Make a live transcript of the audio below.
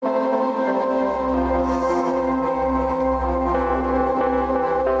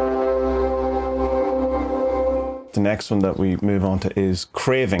The next one that we move on to is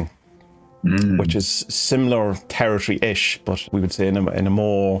Craving, which is similar territory-ish, but we would say in a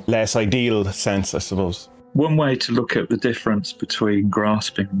more less ideal sense, I suppose. One way to look at the difference between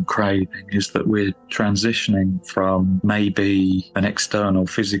grasping and craving is that we're transitioning from maybe an external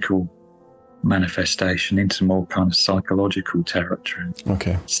physical manifestation into more kind of psychological territory.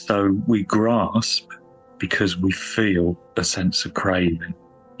 Okay. So we grasp because we feel a sense of craving,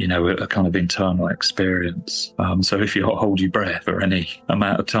 a kind of internal experience. So if you hold your breath for any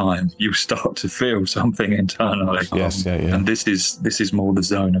amount of time, you start to feel something internally. Yes, yeah. And this is more the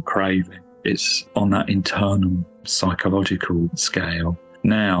zone of craving. It's on that internal psychological scale.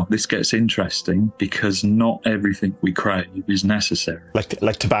 Now, this gets interesting because not everything we crave is necessary.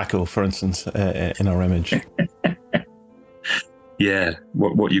 Like tobacco, for instance, in our image. Yeah,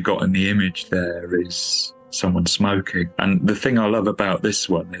 what you got in the image there is someone smoking. And the thing I love about this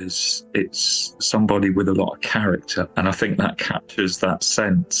one is it's somebody with a lot of character. And I think that captures that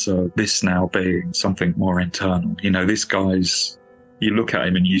sense of this now being something more internal. This guy's, you look at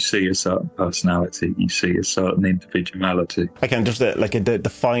him and you see a certain personality, you see a certain individuality. Again, there's the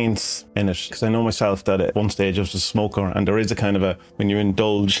defiance in it, because I know myself that at one stage I was a smoker, and there is a kind of when you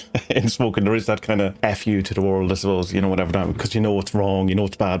indulge in smoking, there is that kind of F you to the world, I suppose, whatever, because you know it's wrong, you know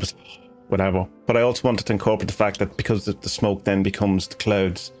it's bad, but whatever. But I also wanted to incorporate the fact that because the smoke then becomes the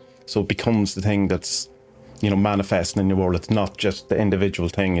clouds, so it becomes the thing that's, manifesting in your world. It's not just the individual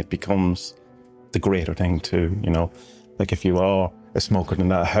thing, it becomes the greater thing too, Like if you are a smoker, then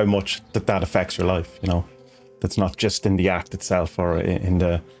how much that affects your life, That's not just in the act itself or in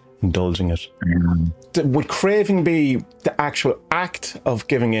the indulging it. Would craving be the actual act of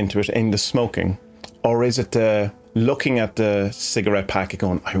giving into it in the smoking, or is it looking at the cigarette packet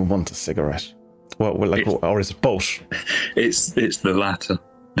going, I want a cigarette? Or is it both? It's the latter.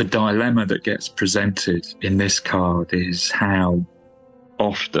 The dilemma that gets presented in this card is how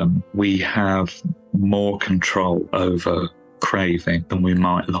often we have more control over craving than we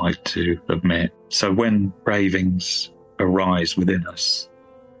might like to admit. So when cravings arise within us,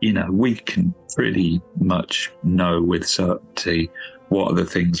 we can pretty much know with certainty what are the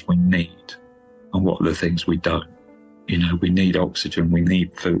things we need and what are the things we don't. We need oxygen, we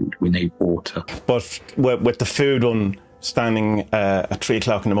need food, we need water. But with the food one, standing at 3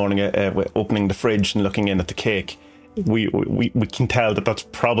 o'clock in the morning, opening the fridge and looking in at the cake, we can tell that that's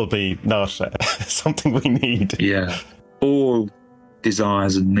probably not something we need. Yeah. All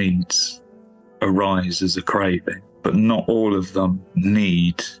desires and needs arise as a craving, but not all of them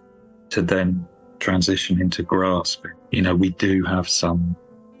need to then transition into grasping. We do have some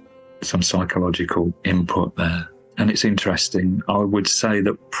psychological input there. And it's interesting. I would say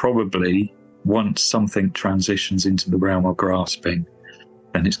that probably once something transitions into the realm of grasping,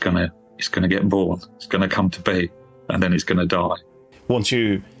 then it's gonna get born. It's gonna come to be, and then it's gonna die. Once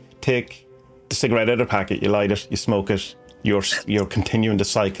you take the cigarette out of the packet, you light it, you smoke it, you're continuing the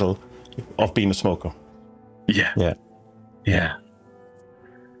cycle of being a smoker. Yeah.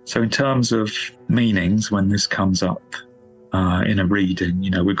 So in terms of meanings, when this comes up in a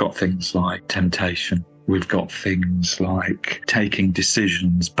reading, we've got things like temptation. We've got things like taking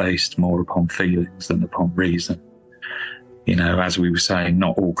decisions based more upon feelings than upon reason. As we were saying,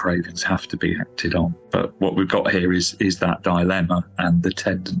 not all cravings have to be acted on. But what we've got here is that dilemma and the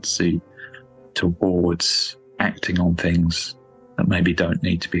tendency towards acting on things that maybe don't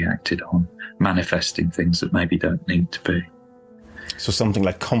need to be acted on, manifesting things that maybe don't need to be. So something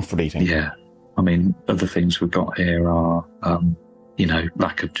like comfort eating. Yeah. Other things we've got here are,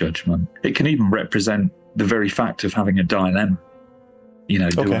 lack of judgment. It can even represent the very fact of having a dilemma.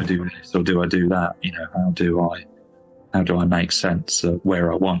 Do I do this or do I do that? How do I make sense of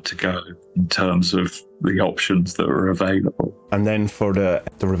where I want to go in terms of the options that are available? And then for the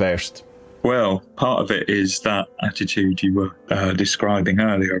reversed? Well, part of it is that attitude you were describing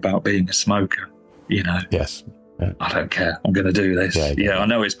earlier about being a smoker, Yes. Yeah. I don't care. I'm going to do this. Yeah, I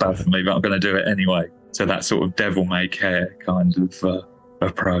know it's bad for me, but I'm going to do it anyway. So that sort of devil-may-care kind of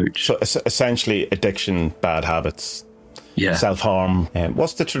approach. So essentially addiction, bad habits, self-harm.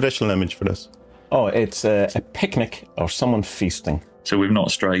 What's the traditional image for this? Oh, it's a picnic or someone feasting. So we've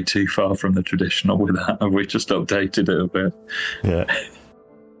not strayed too far from the traditional with that. We've just updated it a bit. Yeah.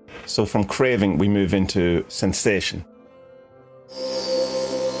 So from craving, we move into sensation.